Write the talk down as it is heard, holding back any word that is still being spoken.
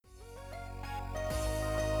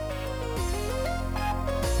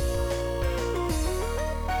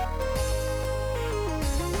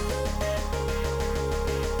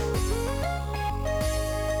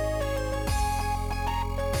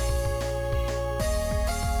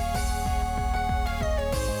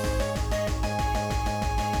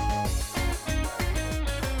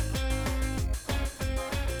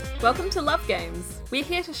Welcome to Love Games. We're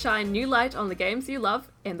here to shine new light on the games you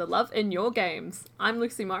love and the love in your games. I'm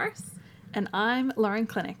Lucy Morris. And I'm Lauren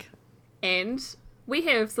Clinic. And we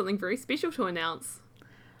have something very special to announce.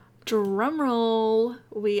 Drumroll!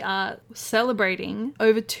 We are celebrating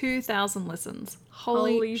over 2,000 listens.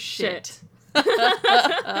 Holy shit.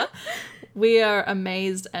 We are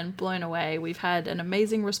amazed and blown away. We've had an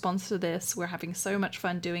amazing response to this. We're having so much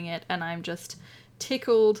fun doing it, and I'm just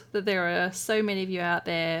tickled that there are so many of you out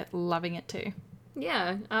there loving it too.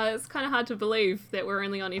 Yeah, it's kind of hard to believe that we're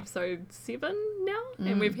only on episode 7 now,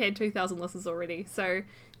 and we've had 2,000 listens already. So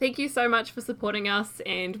thank you so much for supporting us,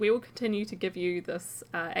 and we will continue to give you this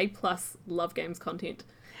A+ Love Games content.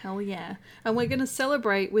 Hell yeah. And we're going to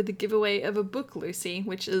celebrate with the giveaway of a book, Lucy,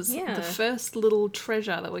 which is the first little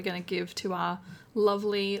treasure that we're going to give to our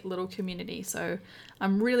lovely little community. So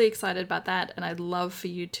I'm really excited about that, and I'd love for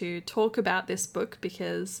you to talk about this book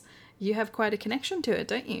because you have quite a connection to it,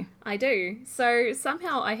 don't you? I do. So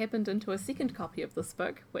somehow I happened into a second copy of this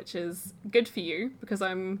book, which is good for you because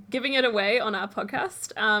I'm giving it away on our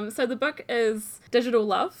podcast. So the book is Digital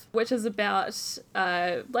Love, which is about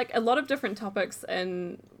like a lot of different topics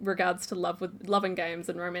in regards to love in games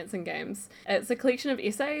and romance in games. It's a collection of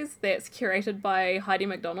essays that's curated by Heidi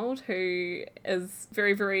MacDonald, who is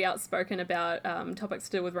very, very outspoken about topics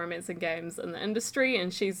to do with romance in games in the industry,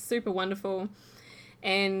 and she's super wonderful.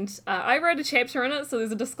 And I wrote a chapter in it, so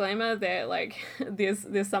there's a disclaimer that, like,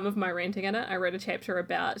 there's some of my ranting in it. I wrote a chapter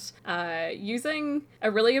about using a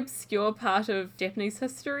really obscure part of Japanese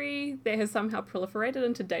history that has somehow proliferated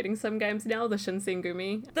into dating sim games now, the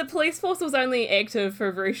Shinsengumi. The police force was only active for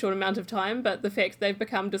a very short amount of time, but the fact they've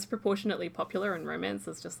become disproportionately popular in romance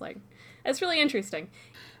is just, like, it's really interesting.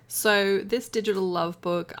 So this Digital Love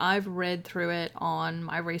book, I've read through it on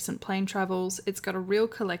my recent plane travels. It's got a real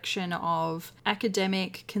collection of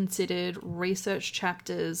academic, considered research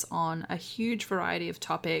chapters on a huge variety of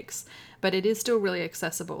topics, but it is still really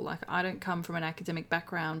accessible. Like, I don't come from an academic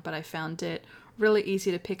background, but I found it really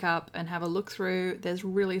easy to pick up and have a look through. There's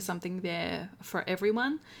really something there for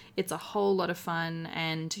everyone. It's a whole lot of fun,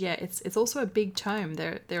 and yeah, it's also a big tome.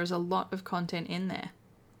 There's a lot of content in there.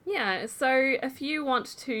 Yeah, so if you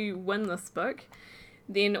want to win this book,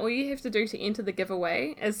 then all you have to do to enter the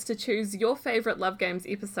giveaway is to choose your favourite Love Games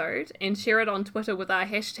episode and share it on Twitter with our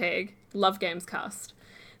hashtag LoveGamesCast.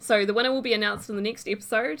 So the winner will be announced in the next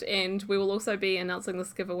episode, and we will also be announcing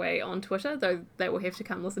this giveaway on Twitter, though they will have to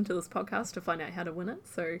come listen to this podcast to find out how to win it,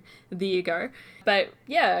 so there you go. But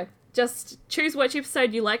yeah, just choose which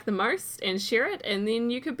episode you like the most and share it, and then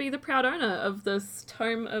you could be the proud owner of this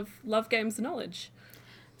tome of Love Games knowledge.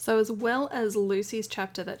 So as well as Lucy's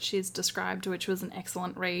chapter that she's described, which was an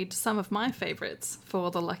excellent read, some of my favourites for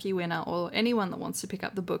the lucky winner or anyone that wants to pick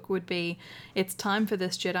up the book would be It's Time for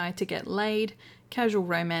This Jedi to Get Laid, Casual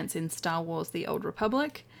Romance in Star Wars The Old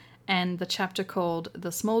Republic, and the chapter called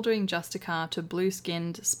The Smouldering Justicar to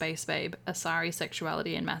Blue-Skinned Space Babe, Asari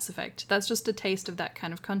Sexuality in Mass Effect. That's just a taste of that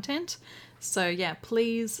kind of content. So yeah,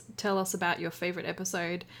 please tell us about your favourite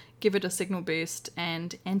episode, give it a signal boost,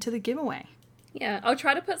 and enter the giveaway. Yeah, I'll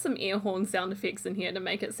try to put some air horn sound effects in here to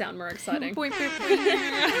make it sound more exciting.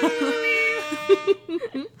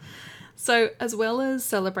 So, as well as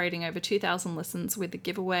celebrating over 2,000 listens with the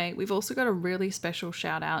giveaway, we've also got a really special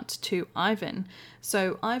shout out to Ivan.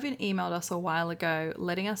 So, Ivan emailed us a while ago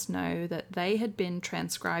letting us know that they had been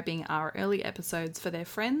transcribing our early episodes for their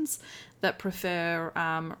friends that prefer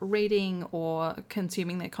reading or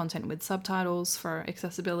consuming their content with subtitles for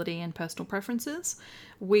accessibility and personal preferences.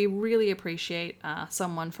 We really appreciate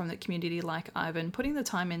someone from the community like Ivan putting the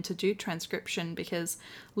time in to do transcription, because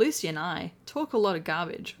Lucy and I talk a lot of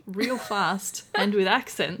garbage real fast and with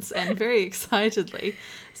accents and very excitedly.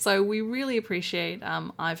 So we really appreciate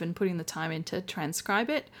Ivan putting the time in to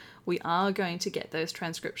transcribe it. We are going to get those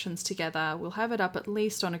transcriptions together. We'll have it up at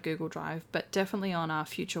least on a Google Drive, but definitely on our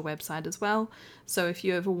future website as well. So if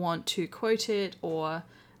you ever want to quote it or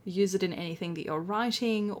use it in anything that you're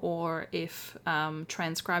writing, or if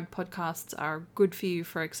transcribed podcasts are good for you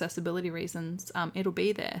for accessibility reasons, it'll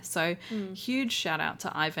be there. So huge shout out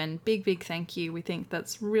to Ivan. Big thank you. We think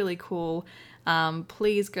that's really cool.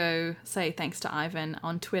 Please go say thanks to Ivan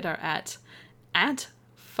on Twitter at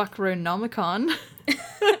Fuckronomicon.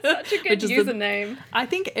 Such a good username. I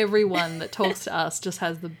think everyone that talks to us just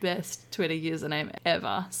has the best Twitter username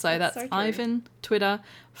ever. So that's so Ivan, Twitter,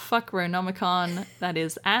 Fuckronomicon. That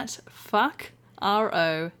is at fuck,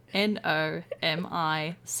 RONOMICON,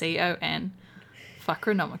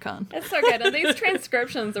 Fuckronomicon. It's so good. And these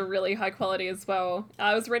transcriptions are really high quality as well.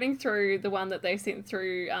 I was reading through the one that they sent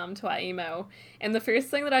through to our email, and the first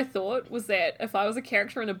thing that I thought was that if I was a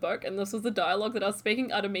character in a book and this was the dialogue that I was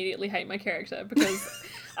speaking, I'd immediately hate my character because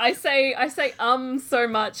I say so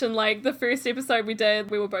much. And like the first episode we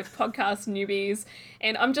did, we were both podcast newbies,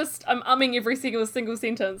 and I'm umming every single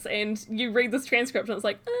sentence, and you read this transcript and it's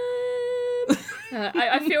like,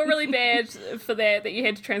 I feel really bad for that you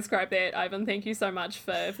had to transcribe that, Ivan. Thank you so much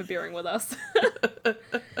for bearing with us.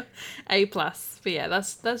 A+. But yeah,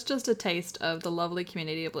 that's just a taste of the lovely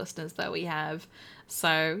community of listeners that we have.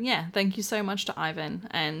 So yeah, thank you so much to Ivan.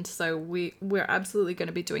 And so we're absolutely going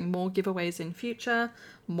to be doing more giveaways in future,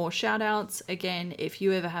 more shout outs. Again, if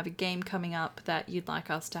you ever have a game coming up that you'd like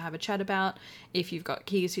us to have a chat about, if you've got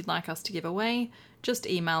keys you'd like us to give away, just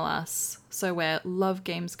email us. So we're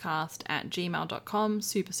lovegamescast@gmail.com.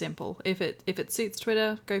 Super simple. If it suits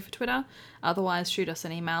Twitter, go for Twitter. Otherwise, shoot us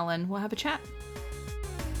an email and we'll have a chat.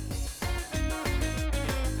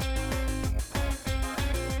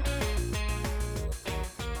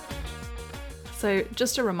 So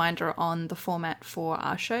just a reminder on the format for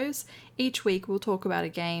our shows. Each week we'll talk about a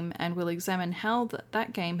game and we'll examine how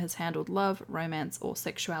that game has handled love, romance, or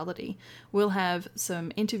sexuality. We'll have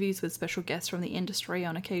some interviews with special guests from the industry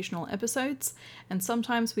on occasional episodes, and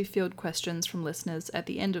sometimes we field questions from listeners at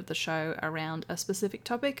the end of the show around a specific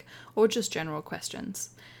topic or just general questions.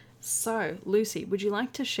 So, Lucy, would you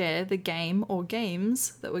like to share the game or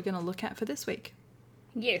games that we're going to look at for this week?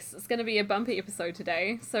 Yes, it's going to be a bumpy episode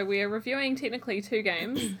today. So we are reviewing technically 2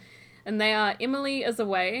 games, and they are Emily is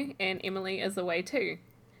Away and Emily is Away 2.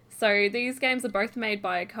 So these games are both made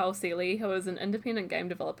by Kyle Seeley, who is an independent game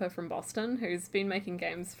developer from Boston, who's been making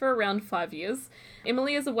games for around 5 years.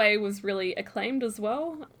 Emily is Away was really acclaimed as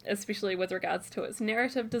well, especially with regards to its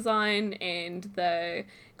narrative design and the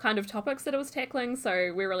kind of topics that it was tackling,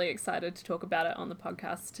 so we're really excited to talk about it on the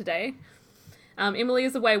podcast today. Emily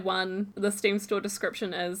is Away 1, the Steam store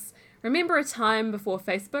description is, remember a time before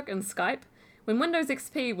Facebook and Skype? When Windows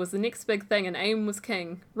XP was the next big thing and AIM was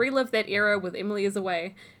king. Relive that era with Emily is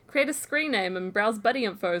Away. Create a screen name and browse buddy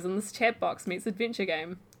infos in this chat box meets adventure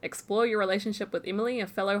game. Explore your relationship with Emily, a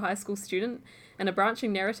fellow high school student, and a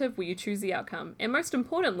branching narrative where you choose the outcome. And most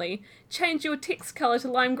importantly, change your text color to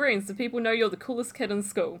lime green so people know you're the coolest kid in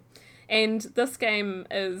school. And this game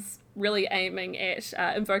is really aiming at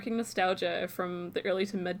invoking nostalgia from the early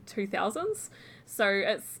to mid 2000s. So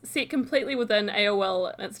it's set completely within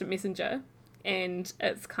AOL Instant Messenger, and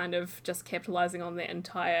it's kind of just capitalizing on the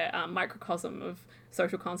entire microcosm of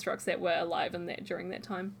social constructs that were alive in that during that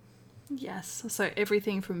time. Yes, so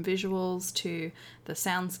everything from visuals to the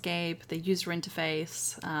soundscape, the user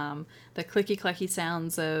interface, the clicky-clacky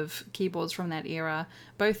sounds of keyboards from that era.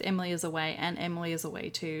 Both Emily is Away and Emily is Away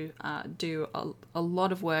 2 do a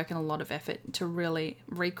lot of work and a lot of effort to really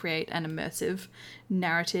recreate an immersive,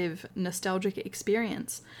 narrative, nostalgic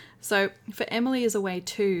experience. So for Emily is Away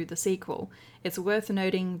 2, the sequel, it's worth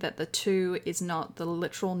noting that the 2 is not the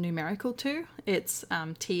literal numerical 2, it's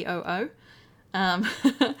TOO.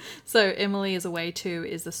 So Emily is Away 2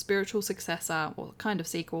 is the spiritual successor or kind of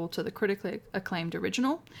sequel to the critically acclaimed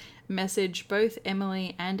original. Message both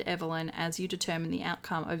Emily and Evelyn as you determine the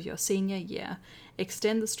outcome of your senior year.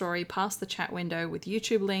 Extend the story past the chat window with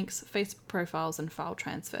YouTube links, Facebook profiles, and file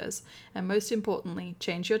transfers. And most importantly,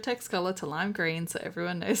 change your text color to lime green so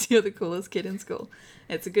everyone knows you're the coolest kid in school.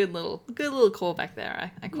 It's a good little callback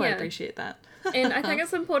there. I quite appreciate that. And I think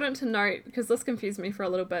it's important to note, because this confused me for a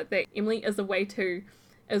little bit, that Emily is Away 2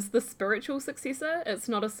 is the spiritual successor. It's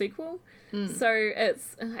not a sequel. So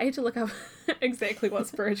it's, I had to look up exactly what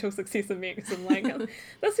spiritual successor meant, because I'm like,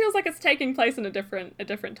 this feels like it's taking place in a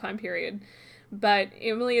different time period. But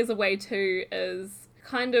Emily is Away 2 is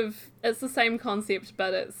kind of, it's the same concept,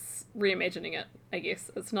 but it's reimagining it, I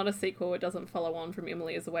guess. It's not a sequel. It doesn't follow on from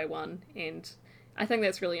Emily is Away 1. And I think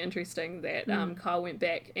that's really interesting that Kyle went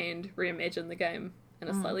back and reimagined the game in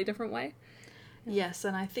a slightly different way. Yes,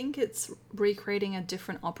 and I think it's recreating a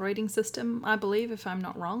different operating system, I believe, if I'm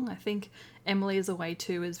not wrong. I think Emily is Away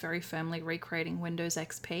 2 is very firmly recreating Windows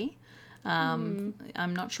XP. I'm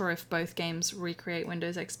not sure if both games recreate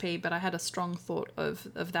Windows XP, but I had a strong thought of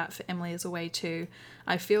that for Emily is Away 2.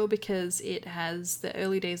 I feel because it has the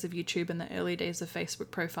early days of YouTube and the early days of Facebook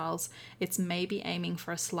profiles, it's maybe aiming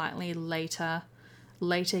for a slightly later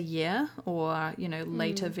later year or,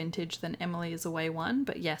 later vintage than Emily is Away 1.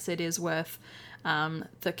 But yes, it is worth...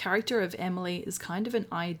 the character of Emily is kind of an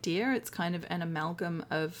idea. It's kind of an amalgam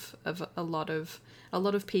of a lot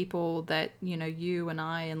of people that, you and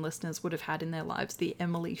I and listeners would have had in their lives, the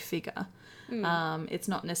Emily figure. It's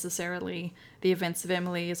not necessarily the events of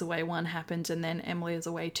Emily is Away 1 happened and then Emily is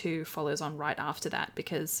Away 2 follows on right after that,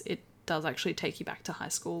 because it does actually take you back to high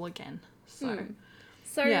school again.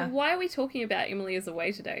 So yeah. Why are we talking about Emily is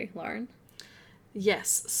Away today, Lauren?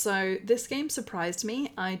 Yes, so this game surprised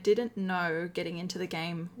me. I didn't know getting into the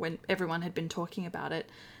game when everyone had been talking about it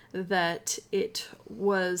that it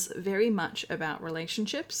was very much about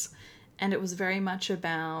relationships, and it was very much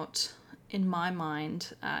about, in my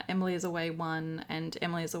mind, Emily is Away 1 and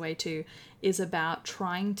Emily is Away 2 is about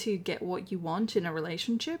trying to get what you want in a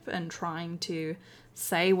relationship and trying to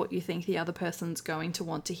say what you think the other person's going to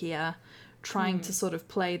want to hear, trying to sort of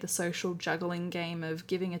play the social juggling game of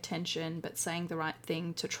giving attention but saying the right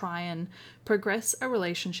thing to try and progress a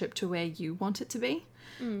relationship to where you want it to be.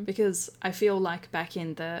 Because I feel like back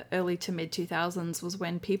in the early to mid 2000s was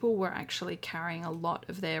when people were actually carrying a lot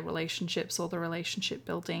of their relationships or the relationship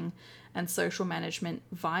building and social management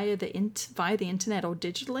via the internet or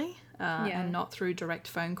digitally, and not through direct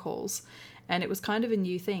phone calls. And it was kind of a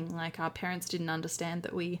new thing. Like, our parents didn't understand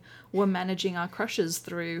that we were managing our crushes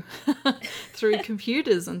through through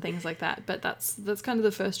computers and things like that. But that's kind of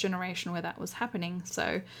the first generation where that was happening.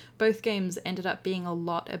 So both games ended up being a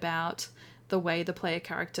lot about the way the player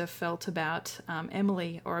character felt about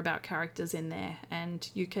Emily or about characters in there. And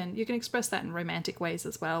you can express that in romantic ways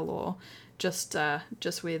as well, or just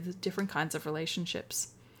with different kinds of relationships.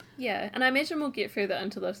 Yeah, and I imagine we'll get further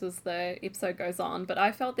into this as the episode goes on, but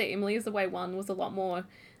I felt that Emily is Away 1 was a lot more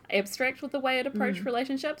abstract with the way it approached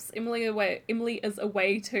relationships. Emily is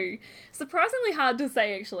Away 2, surprisingly hard to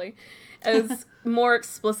say actually, is more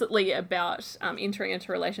explicitly about entering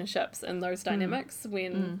into relationships and those dynamics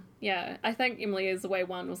when, I think Emily is Away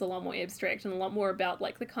 1 was a lot more abstract and a lot more about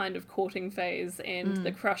like the kind of courting phase and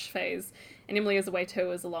the crush phase, and Emily is Away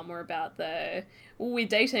 2 is a lot more about the, we're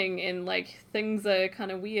dating and like things are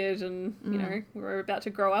kind of weird and, you know, we're about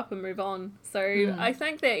to grow up and move on. So I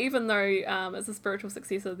think that even though it's a spiritual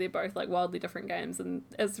successor, they're both like wildly different games, and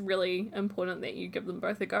it's really important that you give them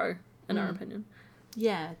both a go, in our opinion.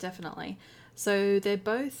 Yeah, definitely. So they're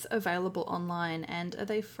both available online, and are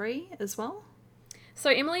they free as well? So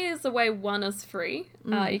Emily is Away 1 is free.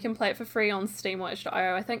 You can play it for free on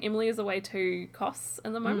steamwatch.io. I think Emily is Away 2 costs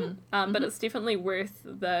in the moment, but it's definitely worth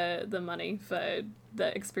the money for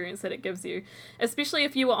the experience that it gives you. Especially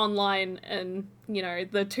if you were online in,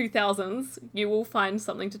 the 2000s, you will find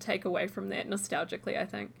something to take away from that nostalgically, I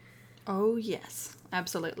think. Oh, yes,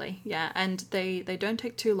 absolutely. Yeah, and they don't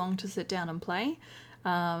take too long to sit down and play.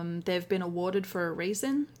 They've been awarded for a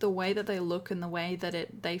reason. The way that they look and the way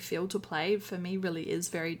that they feel to play, for me, really is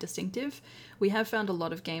very distinctive. We have found a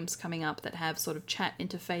lot of games coming up that have sort of chat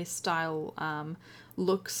interface style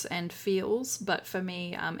looks and feels, but for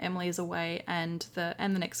me, Emily is Away and the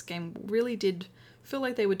next game really did feel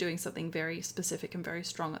like they were doing something very specific and very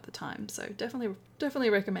strong at the time. So definitely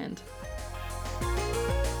recommend.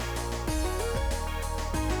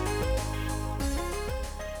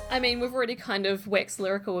 I mean, we've already kind of waxed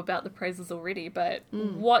lyrical about the praises already, but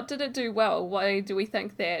what did it do well? Why do we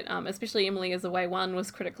think that, especially Emily is Away 1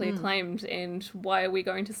 was critically acclaimed, and why are we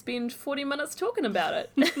going to spend 40 minutes talking about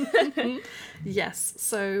it? Yes,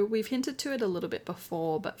 so we've hinted to it a little bit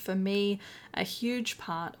before, but for me, a huge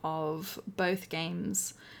part of both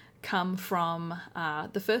games come from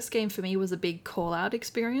the first game for me was a big call out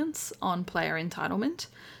experience on player entitlement.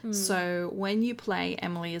 So when you play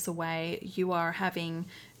Emily is Away, you are having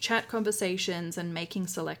chat conversations and making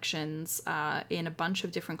selections in a bunch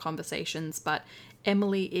of different conversations, but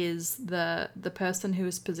Emily is the person who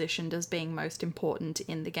is positioned as being most important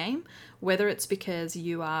in the game, whether it's because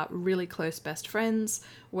you are really close best friends,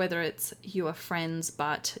 whether it's you are friends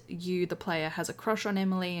but you, the player, has a crush on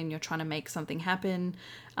Emily and you're trying to make something happen.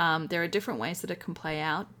 There are different ways that it can play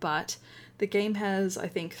out, but the game has, I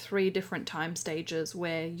think, 3 different time stages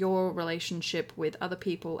where your relationship with other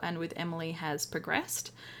people and with Emily has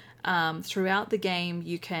progressed. Throughout the game,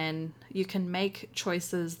 you can make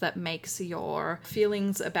choices that makes your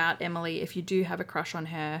feelings about Emily, if you do have a crush on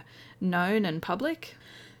her, known and public.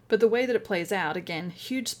 But the way that it plays out, again,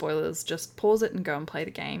 huge spoilers, just pause it and go and play the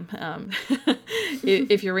game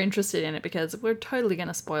if you're interested in it, because we're totally going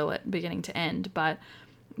to spoil it beginning to end. But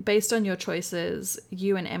based on your choices,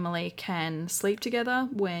 you and Emily can sleep together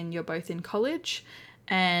when you're both in college.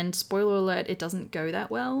 And spoiler alert, it doesn't go that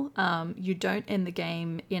well. You don't end the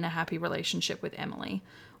game in a happy relationship with Emily.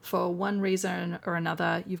 for one reason or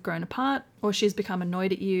another, you've grown apart, or she's become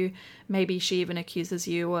annoyed at you. Maybe she even accuses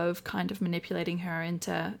you of kind of manipulating her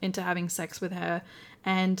into having sex with her.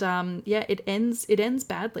 And it ends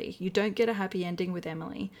badly. You don't get a happy ending with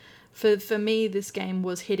Emily. For me, this game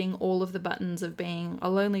was hitting all of the buttons of being a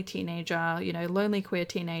lonely teenager, lonely queer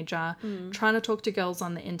teenager, trying to talk to girls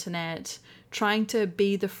on the internet, trying to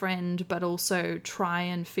be the friend, but also try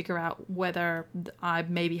and figure out whether I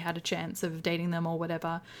maybe had a chance of dating them or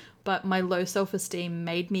whatever. But my low self-esteem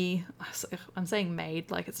made me, I'm saying made,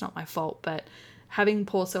 like it's not my fault, but having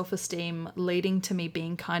poor self-esteem leading to me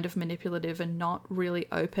being kind of manipulative and not really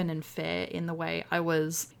open and fair in the way I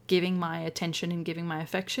was giving my attention and giving my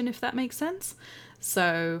affection, if that makes sense.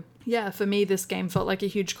 So yeah, for me, this game felt like a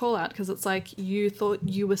huge call out, because it's like you thought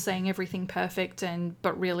you were saying everything perfect,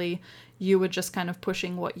 but really you were just kind of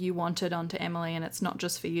pushing what you wanted onto Emily, and it's not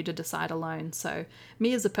just for you to decide alone. So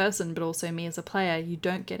me as a person, but also me as a player, you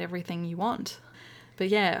don't get everything you want. But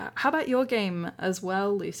yeah, how about your game as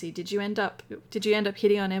well, Lucy? Did you end up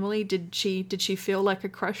hitting on Emily? Did she feel like a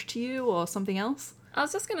crush to you or something else? I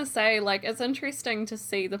was just going to say, like, it's interesting to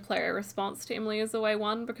see the player response to Emily as Away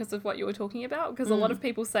 1 because of what you were talking about, because a lot of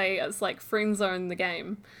people say it's like friend zone the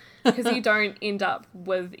game, because you don't end up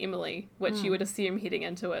with Emily, which you would assume heading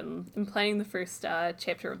into it and playing the first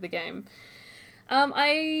chapter of the game.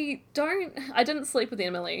 I didn't sleep with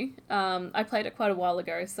Emily. I played it quite a while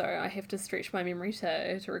ago, so I have to stretch my memory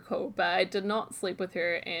to recall, but I did not sleep with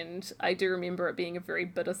her, and I do remember it being a very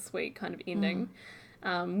bittersweet kind of ending.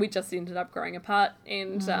 We just ended up growing apart,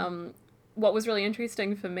 and what was really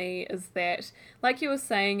interesting for me is that, like you were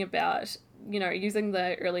saying about, using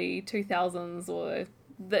the early 2000s or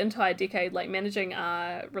the entire decade, like managing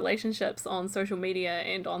our relationships on social media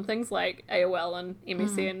and on things like AOL and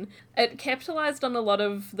MSN, it capitalized on a lot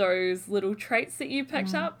of those little traits that you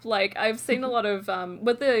picked up. Like, I've seen a lot of,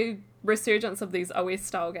 with the resurgence of these OS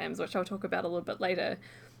style games, which I'll talk about a little bit later,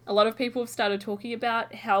 a lot of people have started talking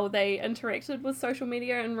about how they interacted with social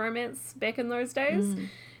media and romance back in those days.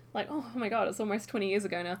 Like, oh my god, it's almost 20 years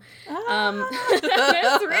ago now.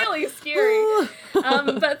 It's really scary.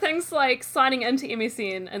 But things like signing into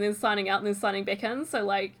MSN and then signing out and then signing back in. So,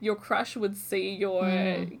 like, your crush would see your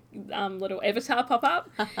little avatar pop up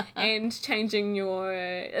and changing your...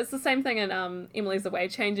 It's the same thing in Emily's Away,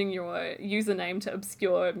 changing your username to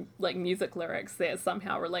obscure, like, music lyrics that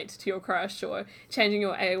somehow relate to your crush, or changing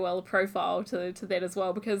your AOL profile to that as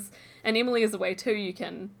well. Because in Emily is Away too, you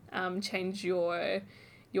can change your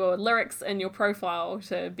lyrics in your profile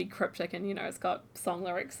to be cryptic, and it's got song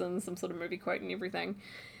lyrics and some sort of movie quote and everything.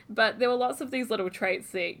 But there were lots of these little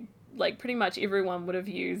traits that, like, pretty much everyone would have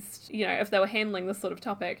used, if they were handling this sort of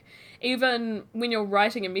topic. Even when you're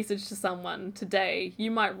writing a message to someone today,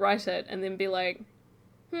 you might write it and then be like,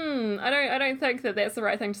 I don't think that that's the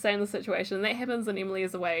right thing to say in this situation. And that happens in Emily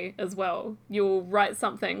is Away as well. You'll write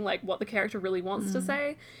something like what the character really wants to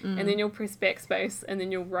say, and then you'll press backspace, and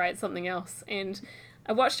then you'll write something else. And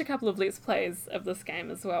I watched a couple of Let's Plays of this game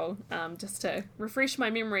as well, just to refresh my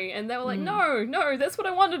memory, and they were like, no, that's what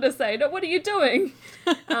I wanted to say, no, what are you doing?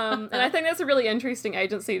 And I think that's a really interesting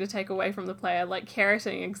agency to take away from the player, like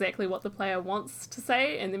carroting exactly what the player wants to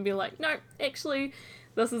say, and then be like, no, actually,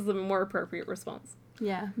 this is the more appropriate response.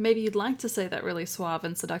 Yeah, maybe you'd like to say that really suave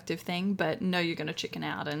and seductive thing, but no, you're going to chicken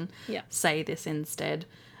out and say this instead.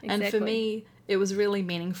 Exactly. And for me, it was really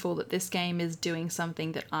meaningful that this game is doing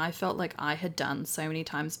something that I felt like I had done so many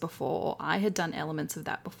times before, or I had done elements of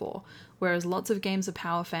that before. Whereas lots of games are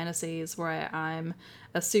power fantasies where I'm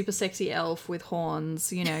a super sexy elf with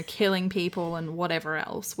horns, killing people and whatever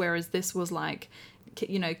else. Whereas this was like,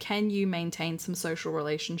 can you maintain some social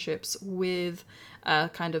relationships with a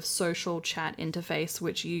kind of social chat interface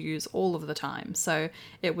which you use all of the time? So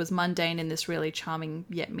it was mundane in this really charming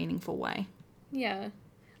yet meaningful way. Yeah.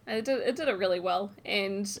 It did it really well,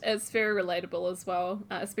 and it's very relatable as well,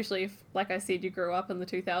 especially if, like I said, you grew up in the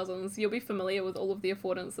 2000s. You'll be familiar with all of the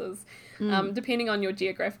affordances. Depending on your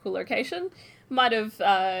geographical location, might have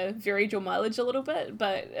varied your mileage a little bit,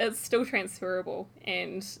 but it's still transferable.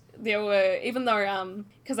 And there were, even though,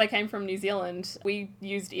 because I came from New Zealand, we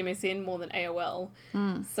used MSN more than AOL,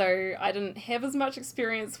 so I didn't have as much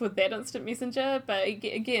experience with that instant messenger, but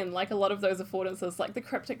again, like a lot of those affordances, like the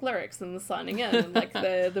cryptic lyrics and the signing in, and like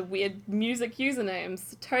the weird music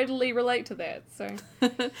usernames, totally relate to that, so.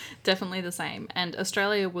 Definitely the same. And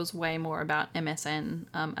Australia was way more about MSN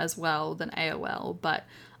as well than AOL, but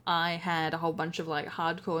I had a whole bunch of like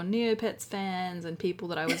hardcore Neopets fans and people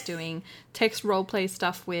that I was doing text roleplay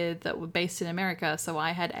stuff with that were based in America, so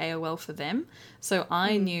I had AOL for them. So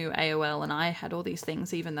I knew AOL and I had all these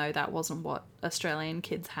things, even though that wasn't what Australian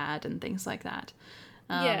kids had and things like that.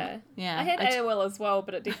 Yeah. I had AOL as well,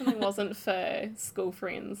 but it definitely wasn't for school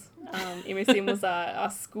friends. MSN was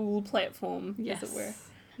our school platform, as it were.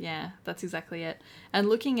 Yeah, that's exactly it. And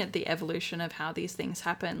looking at the evolution of how these things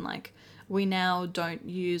happen, like we now don't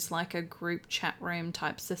use like a group chat room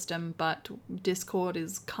type system, but Discord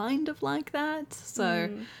is kind of like that. So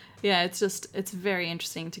yeah, it's very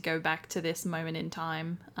interesting to go back to this moment in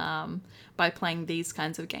time by playing these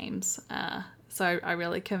kinds of games. So I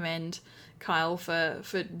really commend Kyle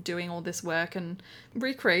for doing all this work and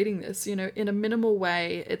recreating this, you know, in a minimal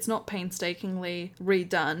way. It's not painstakingly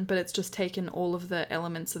redone, but it's just taken all of the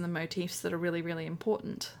elements and the motifs that are really, really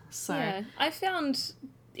important. So yeah, I found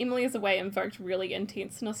Emily is Away invoked really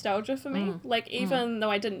intense nostalgia for me. Like, even though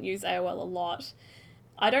I didn't use AOL a lot,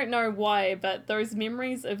 I don't know why, but those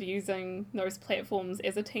memories of using those platforms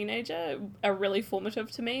as a teenager are really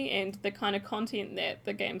formative to me, and the kind of content that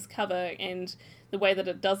the games cover and the way that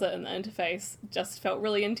it does it in the interface just felt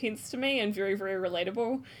really intense to me and very, very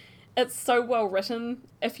relatable. It's so well written.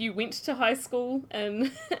 If you went to high school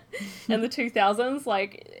in the 2000s,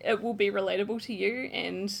 like, it will be relatable to you.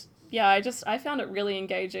 And yeah, I found it really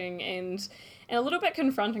engaging and a little bit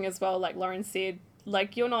confronting as well. Like Lauren said,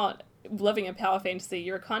 like, you're not living a power fantasy,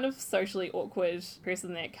 you're a kind of socially awkward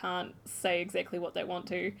person that can't say exactly what they want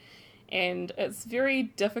to, and it's very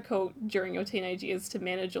difficult during your teenage years to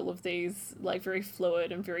manage all of these like very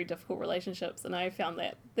fluid and very difficult relationships, and I found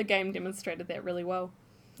that the game demonstrated that really well.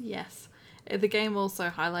 yes. The game also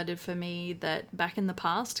highlighted for me that back in the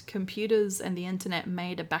past, computers and the internet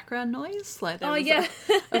made a background noise. Like there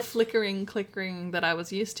was a flickering, clickering that I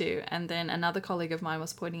was used to. And then another colleague of mine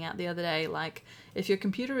was pointing out the other day, like, if your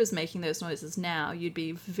computer is making those noises now, you'd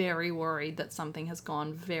be very worried that something has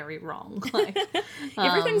gone very wrong. Like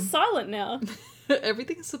everything's silent now.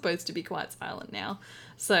 Everything's supposed to be quite silent now.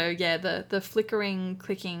 So yeah, the flickering,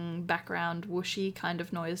 clicking, background, whooshy kind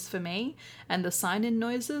of noise for me, and the sign-in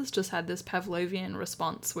noises just had this Pavlovian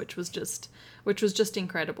response, which was just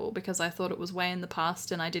incredible, because I thought it was way in the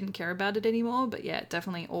past and I didn't care about it anymore. But yeah, it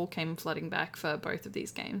definitely all came flooding back for both of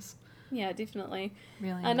these games. Yeah, definitely.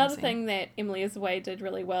 Really Another amazing. thing that Emily is Away did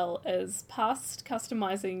really well is past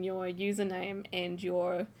customizing your username and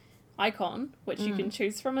your icon, which you can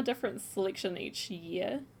choose from a different selection each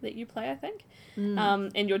year that you play, I think,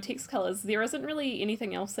 and your text colors. There isn't really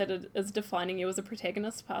anything else that is defining you as a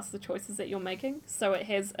protagonist past the choices that you're making, so it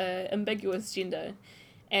has a ambiguous gender,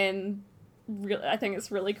 and I think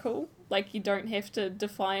it's really cool. Like, you don't have to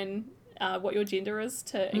define what your gender is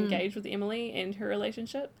to engage with Emily and her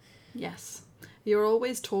relationship. Yes. You're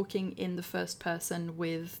always talking in the first person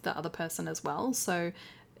with the other person as well, so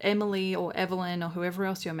Emily or Evelyn or whoever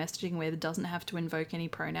else you're messaging with doesn't have to invoke any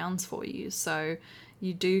pronouns for you. So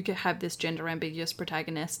you do have this gender ambiguous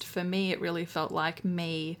protagonist. For me, it really felt like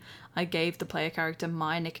me. I gave the player character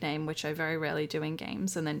my nickname, which I very rarely do in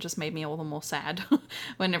games, and then just made me all the more sad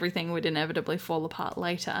when everything would inevitably fall apart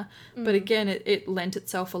later. But again, it lent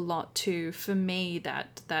itself a lot to, for me,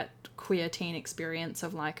 that queer teen experience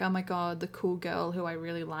of like, oh my god, the cool girl who I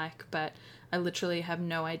really like, but I literally have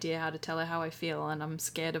no idea how to tell her how I feel, and I'm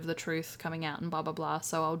scared of the truth coming out and blah, blah, blah.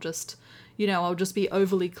 So I'll just be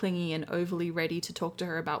overly clingy and overly ready to talk to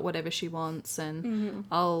her about whatever she wants. And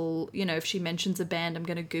I'll, if she mentions a band, I'm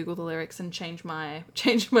going to Google the lyrics and change my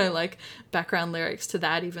like background lyrics to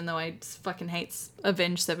that, even though I fucking hate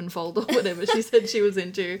Avenged Sevenfold or whatever she said she was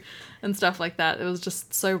into and stuff like that. It was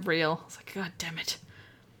just so real. I was like, god damn it.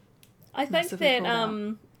 I think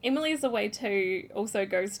that Emily is Away too also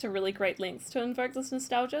goes to really great lengths to invoke this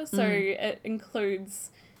nostalgia. So it includes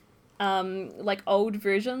like old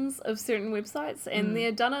versions of certain websites, and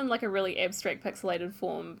they're done in like a really abstract pixelated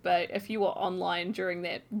form, but if you were online during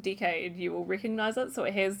that decade, you will recognize it. So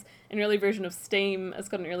it has an early version of Steam, it's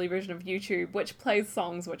got an early version of YouTube, which plays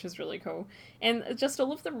songs, which is really cool. And just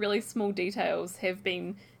all of the really small details have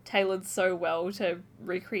been tailored so well to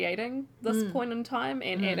recreating this point in time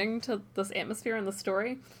and adding to this atmosphere and the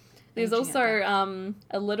story. There's also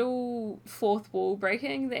a little fourth wall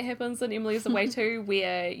breaking that happens in Emily is Away too,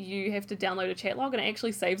 where you have to download a chat log and it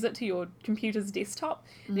actually saves it to your computer's desktop,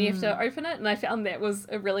 and you have to open it, and I found that was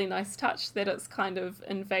a really nice touch, that it's kind of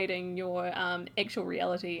invading your actual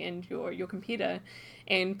reality and your computer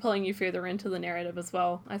and pulling you further into the narrative as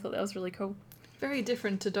well. I thought that was really cool. Very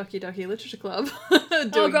different to Doki Doki Literature Club.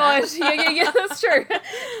 Oh god, yeah, that's true.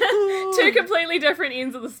 Two completely different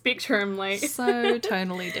ends of the spectrum, like. So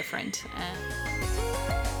tonally different.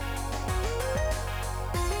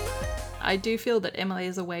 I do feel that Emily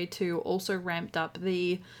is Away too also ramped up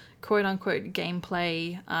the quote-unquote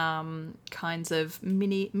gameplay kinds of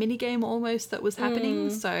mini game almost that was happening.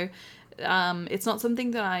 So It's not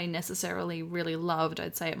something that I necessarily really loved.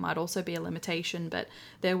 I'd say it might also be a limitation, but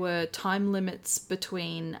there were time limits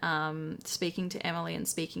between speaking to Emily and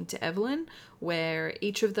speaking to Evelyn, where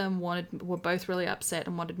each of them were both really upset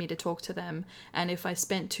and wanted me to talk to them. And if I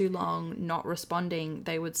spent too long not responding,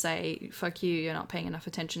 they would say, "Fuck you, you're not paying enough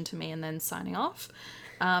attention to me," and then signing off.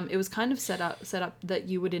 It was kind of set up that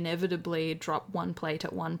you would inevitably drop one plate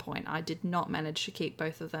at one point. I did not manage to keep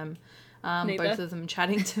both of them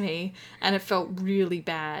chatting to me, and it felt really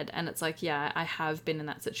bad. And it's like, yeah, I have been in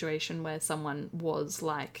that situation where someone was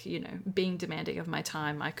like, you know, being demanding of my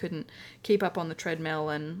time. I couldn't keep up on the treadmill,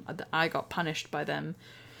 and I got punished by them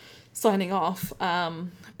signing off.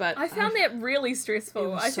 But I found that really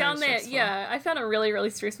stressful. I found it really,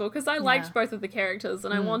 really stressful because I liked both of the characters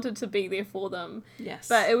and I wanted to be there for them. Yes.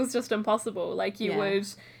 But it was just impossible. Like,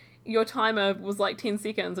 your timer was like 10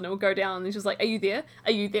 seconds and it would go down and she's like, "Are you there?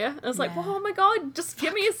 Are you there?" And it's like, "Oh my god, just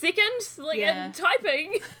give me a second." Like, I'm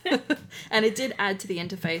typing. And it did add to the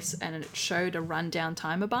interface, and it showed a rundown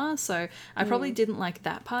timer bar, so I probably didn't like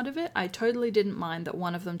that part of it. I totally didn't mind that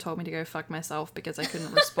one of them told me to go fuck myself because I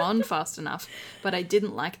couldn't respond fast enough, but I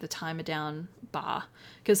didn't like the timer down bar,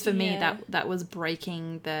 because for me that was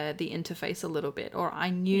breaking the interface a little bit, or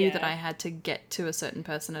I knew that I had to get to a certain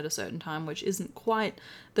person at a certain time, which isn't quite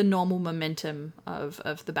the normal momentum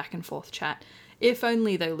of the back and forth chat. If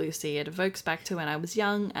only, though, Lucy, it evokes back to when I was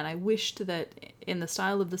young, and I wished that in the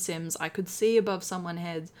style of The Sims I could see above someone's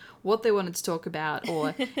heads what they wanted to talk about,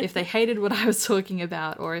 or if they hated what I was talking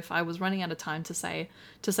about, or if I was running out of time to say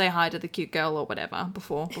hi to the cute girl or whatever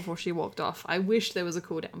before she walked off. I wish there was a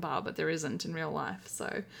cooldown bar, but there isn't in real life,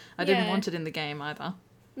 so I didn't want it in the game either.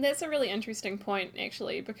 That's a really interesting point,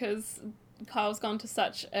 actually, because Kyle's gone to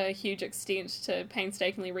such a huge extent to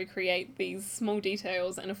painstakingly recreate these small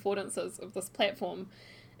details and affordances of this platform.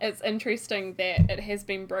 It's interesting that it has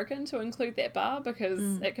been broken to include that bar,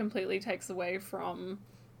 because it completely takes away from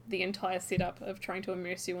the entire setup of trying to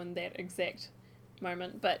immerse you in that exact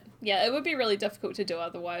moment. But yeah, it would be really difficult to do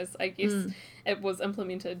otherwise. I guess it was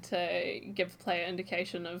implemented to give the player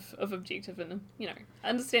indication of objective, and, you know,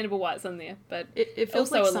 understandable why it's in there, but it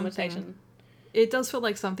feels also like a limitation. It does feel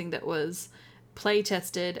like something that was play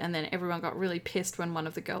tested, and then everyone got really pissed when one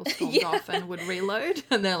of the girls stormed off and would reload,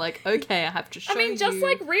 and they're like, "Okay, I have to show you." I mean, just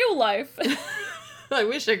like real life. I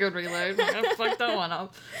wish I could reload. I fucked that one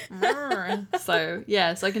up. So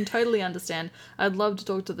I can totally understand. I'd love to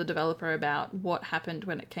talk to the developer about what happened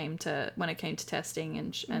when it came to testing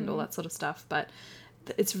and all that sort of stuff. But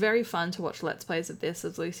it's very fun to watch Let's Plays of this,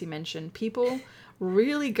 as Lucy mentioned. People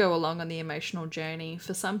really go along on the emotional journey.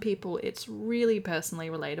 For some people, it's really personally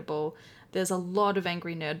relatable. There's a lot of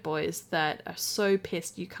angry nerd boys that are so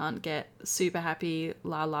pissed you can't get super happy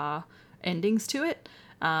la endings to it.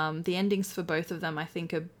 The endings for both of them, I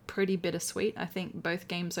think, are pretty bittersweet. I think both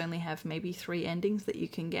games only have maybe 3 endings that you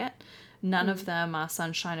can get. None of them are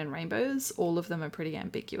sunshine and rainbows. All of them are pretty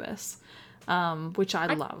ambiguous, which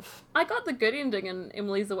I love. I got the good ending in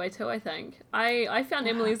Emily's Away 2, I think. I found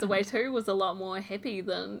Emily's Away 2 was a lot more happy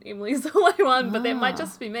than Emily's Away 1, but that might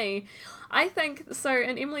just be me. I think, so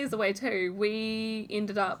in Emily's Away 2, I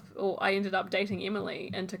ended up dating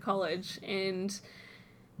Emily into college, and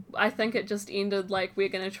I think it just ended like, we're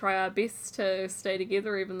going to try our best to stay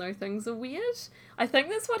together even though things are weird. I think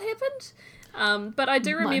that's what happened. But I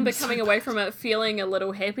do remember coming away from it feeling a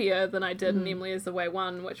little happier than I did in Emily's Away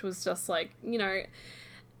 1, which was just like, you know,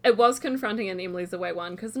 it was confronting in Emily's Away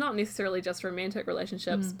 1, because not necessarily just romantic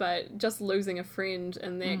relationships, but just losing a friend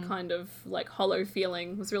and that kind of like hollow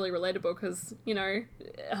feeling was really relatable, because, you know,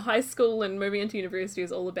 high school and moving into university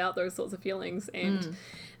is all about those sorts of feelings, and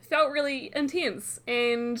felt really intense,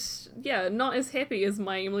 and yeah, not as happy as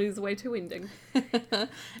my Emily's Away 2 ending.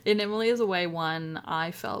 In Emily's Away 1, I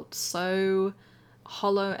felt so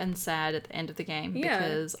hollow and sad at the end of the game,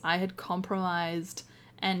 because I had compromised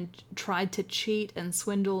and tried to cheat and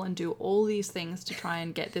swindle and do all these things to try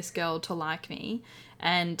and get this girl to like me.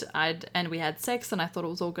 And we had sex, and I thought it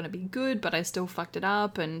was all going to be good, but I still fucked it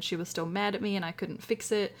up, and she was still mad at me, and I couldn't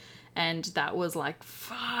fix it. And that was like,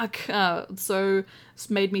 fuck. So it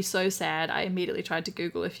made me so sad. I immediately tried to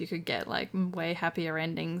Google if you could get like way happier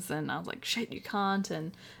endings, and I was like, shit, you can't.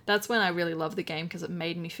 And that's when I really loved the game, because it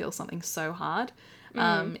made me feel something so hard.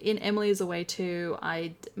 In Emily's Away 2,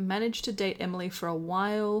 I managed to date Emily for a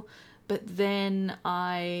while, but then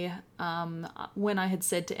when I had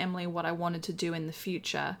said to Emily what I wanted to do in the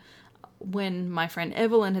future, when my friend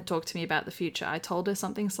Evelyn had talked to me about the future, I told her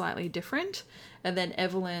something slightly different. And then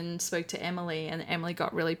Evelyn spoke to Emily, and Emily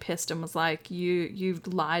got really pissed and was like,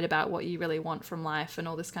 you've lied about what you really want from life and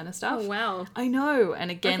all this kind of stuff. Oh, wow. I know. And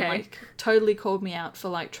again, Okay. like, totally called me out for,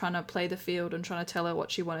 like, trying to play the field and trying to tell her what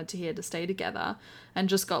she wanted to hear to stay together, and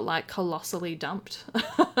just got, like, colossally dumped.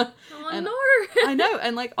 Oh, And no. I know.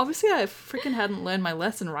 And, like, obviously I freaking hadn't learned my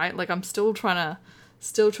lesson, right? Like, I'm still trying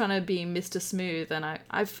to be Mr. Smooth, and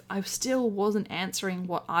I still wasn't answering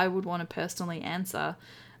what I would want to personally answer.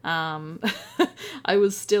 I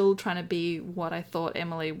was still trying to be what I thought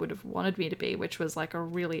Emily would have wanted me to be, which was like a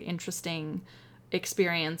really interesting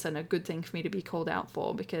experience and a good thing for me to be called out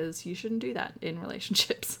for, because you shouldn't do that in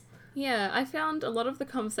relationships. Yeah, I found a lot of the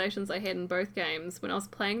conversations I had in both games, when I was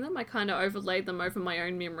playing them, I kind of overlaid them over my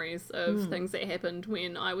own memories of things that happened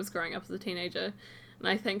when I was growing up as a teenager. And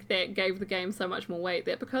I think that gave the game so much more weight,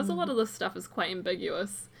 that because a lot of this stuff is quite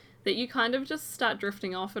ambiguous, that you kind of just start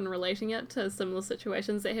drifting off and relating it to similar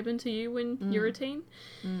situations that happened to you when you're a teen.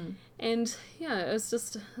 And yeah,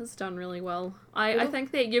 it's done really well. I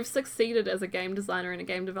think that you've succeeded as a game designer and a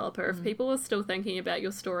game developer. If people are still thinking about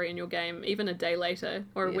your story and your game even a day later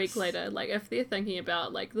or a week later, like if they're thinking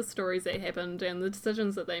about like the stories that happened and the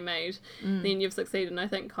decisions that they made, then you've succeeded. And I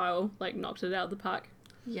think Kyle like knocked it out of the park.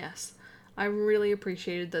 Yes. I really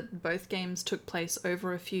appreciated that both games took place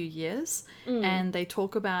over a few years, and they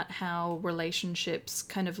talk about how relationships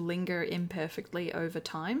kind of linger imperfectly over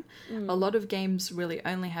time. A lot of games really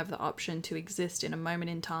only have the option to exist in a moment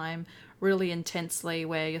in time, really intensely,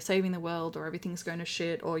 where you're saving the world or everything's going to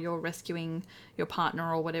shit or you're rescuing your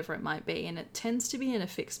partner or whatever it might be, and it tends to be in a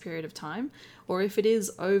fixed period of time. Or if it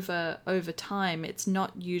is over time, it's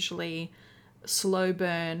not usually slow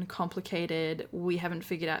burn, complicated, we haven't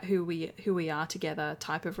figured out who we are together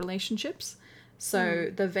type of relationships.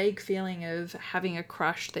 So the vague feeling of having a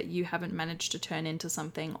crush that you haven't managed to turn into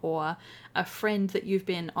something, or a friend that you've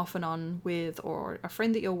been off and on with, or a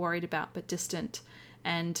friend that you're worried about but distant,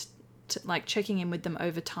 and like checking in with them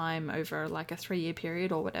over time, over like a 3-year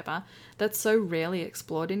period or whatever, that's so rarely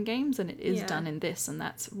explored in games, and it is done in this, and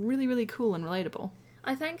that's really, really cool and relatable.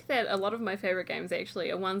 I think that a lot of my favourite games actually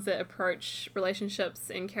are ones that approach relationships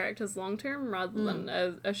and characters long term rather than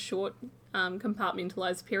a short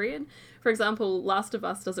compartmentalized period. For example, Last of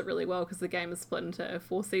Us does it really well because the game is split into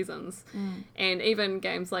 4 seasons. And even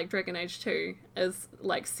games like Dragon Age 2 is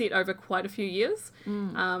like set over quite a few years.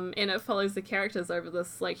 And it follows the characters over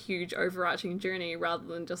this like huge overarching journey rather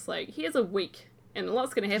than just like, here's a week and a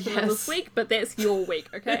lot's going to happen in this week, but that's your week,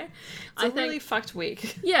 okay? It's a really fucked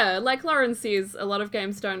week. Yeah, like Lauren says, a lot of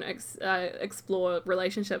games don't explore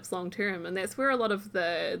relationships long term, and that's where a lot of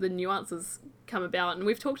the nuances come about. And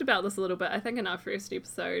we've talked about this a little bit, I think, in our first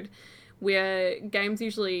episode, where games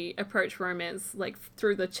usually approach romance like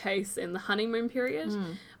through the chase and the honeymoon period.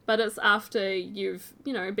 But it's after you've,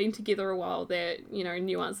 been together a while that,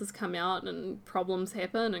 nuances come out and problems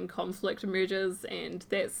happen and conflict emerges, and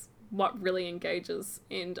that's what really engages.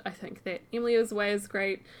 And I think that Emily's Way is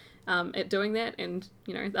great at doing that, and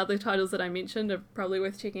the other titles that I mentioned are probably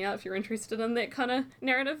worth checking out if you're interested in that kind of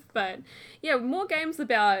narrative. But yeah, more games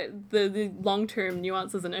about the long-term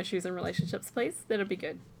nuances and issues in relationships, please. That'd be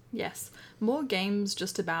good. Yes, more games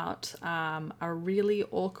just about a really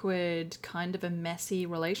awkward, kind of a messy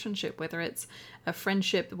relationship, whether it's a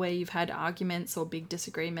friendship where you've had arguments or big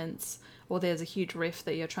disagreements, or there's a huge rift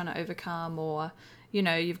that you're trying to overcome, or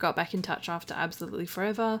you've got back in touch after absolutely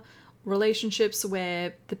forever. Relationships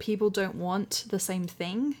where the people don't want the same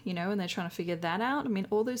thing, and they're trying to figure that out. I mean,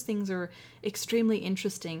 all those things are extremely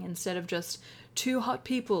interesting, instead of just two hot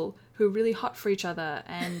people who are really hot for each other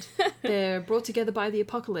and they're brought together by the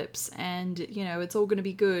apocalypse, and it's all going to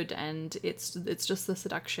be good, and it's just the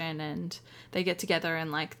seduction, and they get together,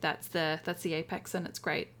 and like that's the apex, and it's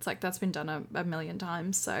great. It's like that's been done a million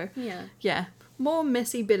times. So yeah, more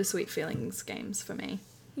messy, bittersweet feelings games for me.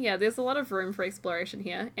 Yeah, there's a lot of room for exploration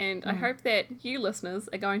here, and I hope that you listeners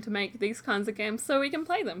are going to make these kinds of games so we can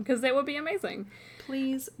play them, because that would be amazing.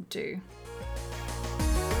 Please do.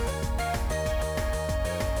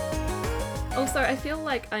 Also, I feel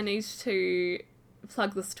like I need to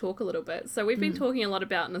plug this talk a little bit. So we've been talking a lot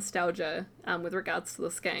about nostalgia with regards to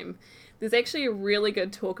this game. There's actually a really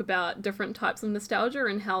good talk about different types of nostalgia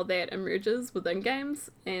and how that emerges within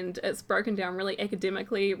games, and it's broken down really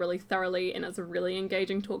academically, really thoroughly, and it's a really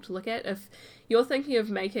engaging talk to look at. If you're thinking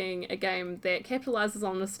of making a game that capitalizes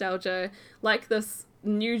on nostalgia, like this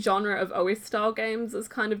new genre of OS style games is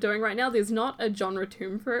kind of doing right now, there's not a genre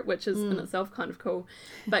term for it, which is in itself kind of cool,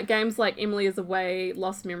 but games like Emily is Away,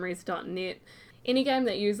 LostMemories.net, any game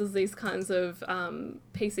that uses these kinds of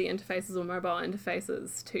PC interfaces or mobile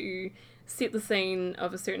interfaces to set the scene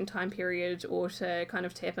of a certain time period or to kind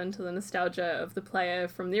of tap into the nostalgia of the player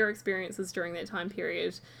from their experiences during that time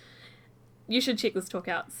period, you should check this talk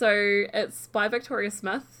out. So it's by Victoria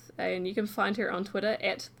Smith, and you can find her on Twitter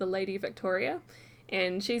at the Lady Victoria,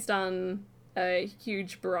 and she's done a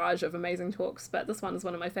huge barrage of amazing talks, but this one is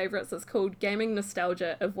one of my favorites. It's called Gaming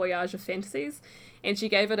Nostalgia: A Voyage of Fantasies, and she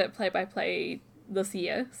gave it at Play by Play this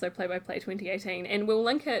year, so Play by Play 2018, and we'll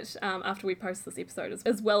link it after we post this episode,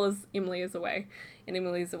 as well as Emily is Away, and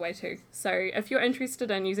Emily is Away too. So if you're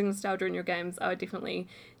interested in using nostalgia in your games, I would definitely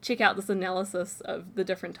check out this analysis of the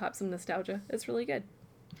different types of nostalgia. It's really good.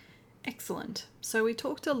 Excellent. So we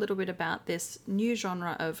talked a little bit about this new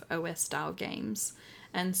genre of OS style games.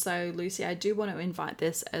 And so, Lucy, I do want to invite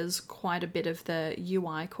this as quite a bit of the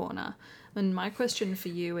UI corner. And my question for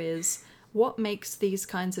you is, what makes these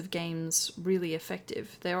kinds of games really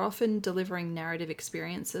effective? They're often delivering narrative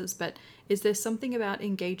experiences, but is there something about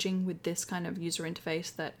engaging with this kind of user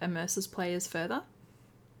interface that immerses players further?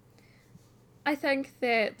 I think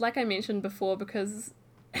that, like I mentioned before, because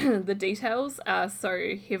the details are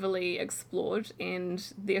so heavily explored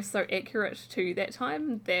and they're so accurate to that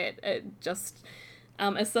time, that it just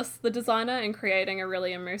assists the designer in creating a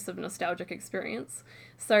really immersive, nostalgic experience.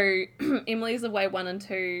 So Emily's Away 1 and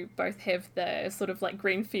 2 both have the sort of like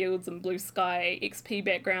green fields and blue sky XP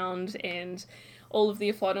background and all of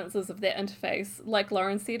the affordances of that interface. Like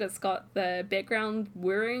Lauren said, it's got the background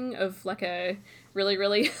whirring of like a really,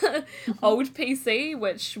 really old PC,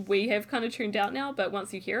 which we have kind of tuned out now, but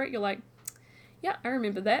once you hear it, you're like, yeah, I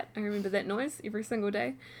remember that. I remember that noise every single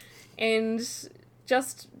day. And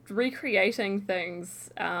just recreating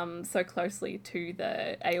things so closely to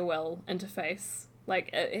the AOL interface.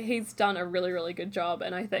 Like, he's done a really, really good job,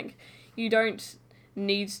 and I think you don't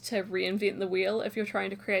need to reinvent the wheel if you're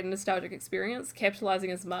trying to create a nostalgic experience.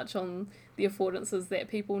 Capitalizing as much on the affordances that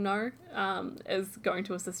people know is going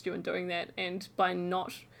to assist you in doing that, and by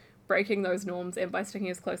not breaking those norms and by sticking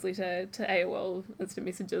as closely to AOL Instant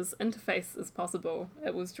Messages interface as possible,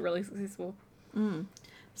 it was really successful.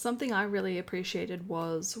 Something I really appreciated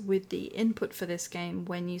was with the input for this game,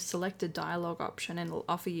 when you select a dialogue option, and it'll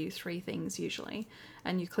offer you 3 things usually,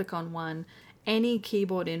 and you click on one, any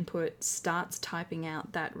keyboard input starts typing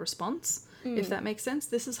out that response, if that makes sense.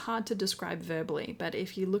 This is hard to describe verbally, but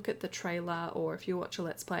if you look at the trailer or if you watch a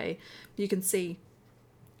Let's Play, you can see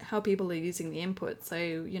how people are using the input. So,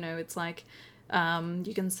 you know, it's like,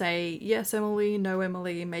 you can say, yes, Emily, no,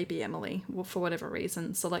 Emily, maybe Emily, for whatever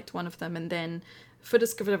reason, select one of them, and then for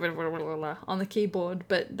on the keyboard,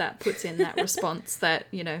 but that puts in that response that,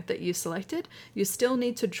 you know, that you selected. You still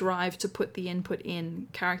need to drive to put the input in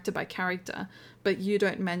character by character, but you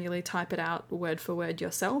don't manually type it out word for word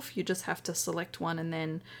yourself. You just have to select one and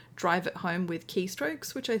then drive it home with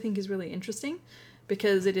keystrokes, which I think is really interesting,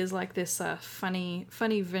 because it is like this funny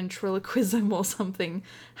ventriloquism or something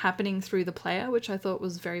happening through the player, which I thought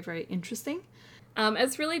was very, very interesting.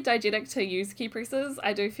 It's really diegetic to use key presses.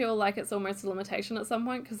 I do feel like it's almost a limitation at some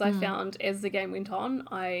point, because I found as the game went on,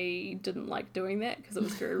 I didn't like doing that because it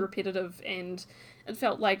was very repetitive, and it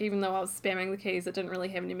felt like even though I was spamming the keys, it didn't really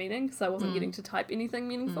have any meaning because I wasn't getting to type anything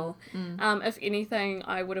meaningful. If anything,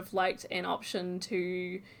 I would have liked an option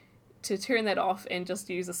to turn that off and just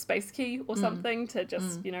use a space key or something to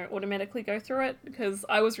just, you know, automatically go through it, because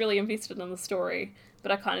I was really invested in the story,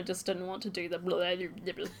 but I kind of just didn't want to do the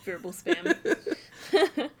verbal spam.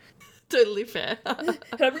 Totally fair. The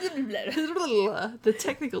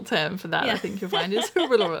technical term for that, I think you'll find, is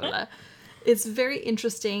it's very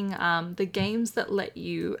interesting, the games that let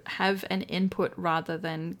you have an input rather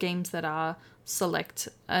than games that are select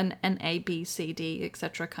an A, B, C, D,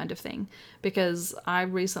 etc. kind of thing, because I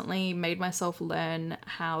recently made myself learn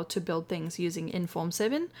how to build things using Inform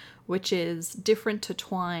 7, which is different to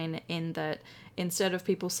Twine in that instead of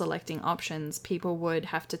people selecting options, people would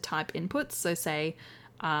have to type inputs. So say,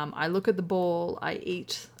 I look at the ball, I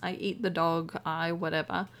eat the dog, I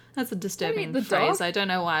whatever. That's a disturbing phrase. Dog? I don't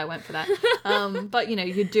know why I went for that. But, you know,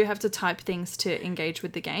 you do have to type things to engage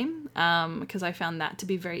with the game, because I found that to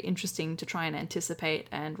be very interesting to try and anticipate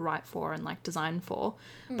and write for and, like, design for.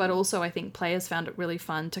 But also I think players found it really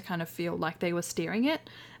fun to kind of feel like they were steering it.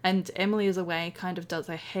 And Emily is Away kind of does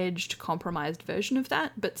a hedged, compromised version of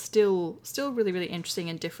that, but still really, really interesting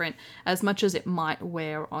and different, as much as it might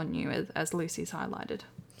wear on you, as Lucy's highlighted.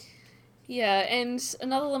 Yeah, and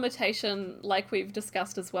another limitation, like we've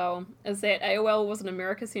discussed as well, is that AOL was an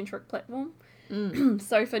America-centric platform.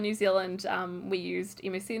 So for New Zealand, we used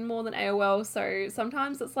MSN more than AOL, so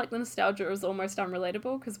sometimes it's like the nostalgia is almost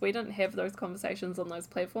unrelatable because we didn't have those conversations on those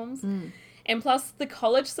platforms. And plus the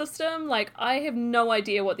college system, like I have no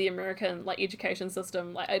idea what the American like education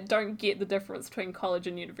system, like I don't get the difference between college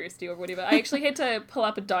and university or whatever. I actually had to pull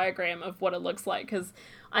up a diagram of what it looks like because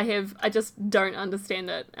I just don't understand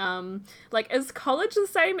it. Like is college the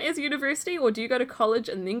same as university, or do you go to college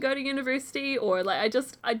and then go to university, or like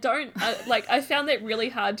I found that really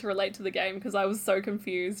hard to relate to the game because I was so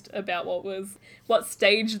confused about what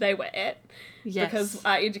stage they were at. Yes. Because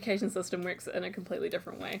our education system works in a completely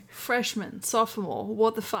different way. Freshman, sophomore,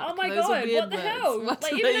 what the fuck? Oh my Those god, are weird what the words. hell? What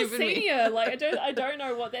Like do even they a senior, mean? like I don't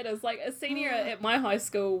know what that is. Like a senior at my high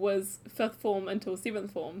school was 5th form until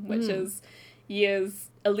 7th form, which is years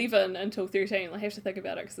 11 until 13. I have to think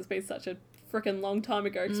about it because it's been such a freaking long time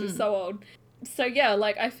ago because we're so old. So yeah,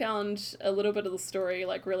 like I found a little bit of the story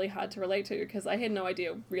like really hard to relate to because I had no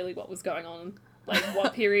idea really what was going on. Like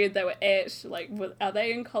what period they were at, like are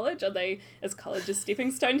they in college? Is college a stepping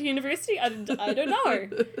stone to university? I don't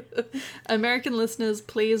know. American listeners,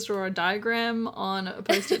 please draw a diagram on a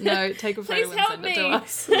post-it note, take a photo Please and help send it to me.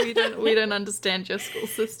 us. We don't understand your school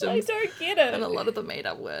systems. I don't get it. And a lot of the made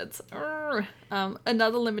up words.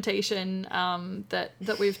 Another limitation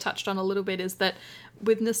that we've touched on a little bit is that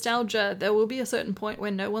with nostalgia, there will be a certain point where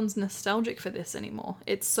no one's nostalgic for this anymore.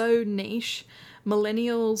 It's so niche.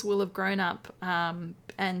 Millennials will have grown up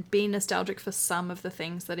and been nostalgic for some of the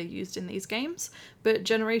things that are used in these games, but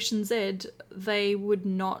Generation Z, they would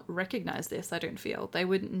not recognize this, I don't feel. They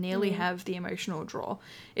wouldn't nearly have the emotional draw.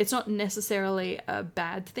 It's not necessarily a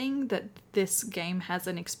bad thing that this game has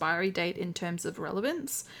an expiry date in terms of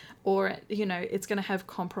relevance, or, you know, it's going to have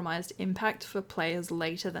compromised impact for players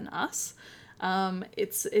later than us.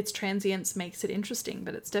 Its transience makes it interesting,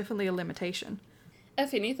 but it's definitely a limitation.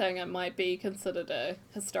 If anything, it might be considered a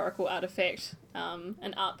historical artifact,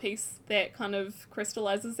 an art piece that kind of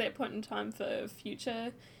crystallizes that point in time for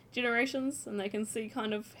future generations, and they can see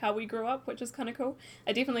kind of how we grew up, which is kind of cool.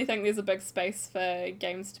 I definitely think there's a big space for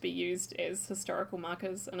games to be used as historical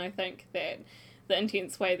markers, and I think that the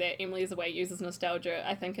intense way that Emily is Away uses nostalgia,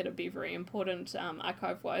 I think it'd be very important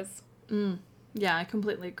archive-wise. Yeah, I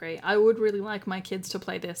completely agree. I would really like my kids to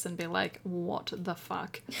play this and be like, what the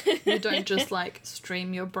fuck? You don't just like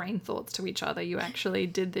stream your brain thoughts to each other. You actually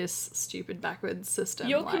did this stupid backwards system.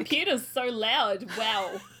 Your computer's so loud.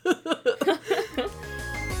 Wow.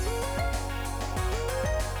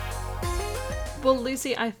 Well,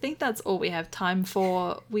 Lucy, I think that's all we have time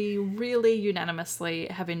for. We really unanimously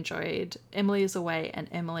have enjoyed Emily is Away and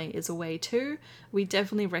Emily is Away too. We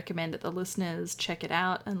definitely recommend that the listeners check it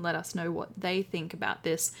out and let us know what they think about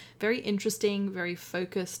this very interesting, very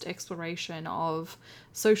focused exploration of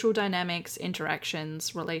social dynamics,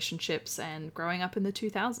 interactions, relationships, and growing up in the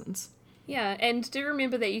 2000s. Yeah, and do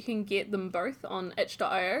remember that you can get them both on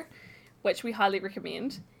itch.io, which we highly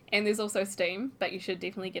recommend. And there's also Steam, but you should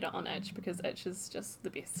definitely get it on itch because itch is just the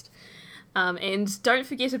best. And don't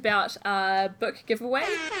forget about our book giveaway.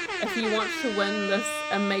 If you want to win this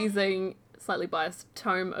amazing, slightly biased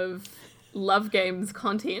tome of Love Games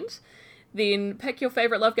content, then pick your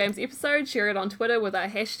favourite Love Games episode, share it on Twitter with our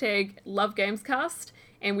hashtag LoveGamesCast,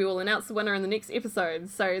 and we will announce the winner in the next episode.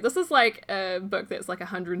 So this is like a book that's like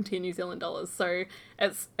 110 New Zealand dollars. So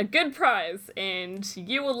it's a good prize and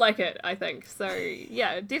you will like it, I think. So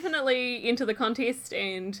yeah, definitely enter the contest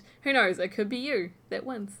and who knows, it could be you that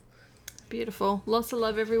wins. Beautiful. Lots of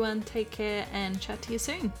love, everyone. Take care and chat to you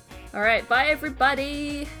soon. All right, bye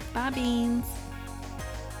everybody. Bye, beans.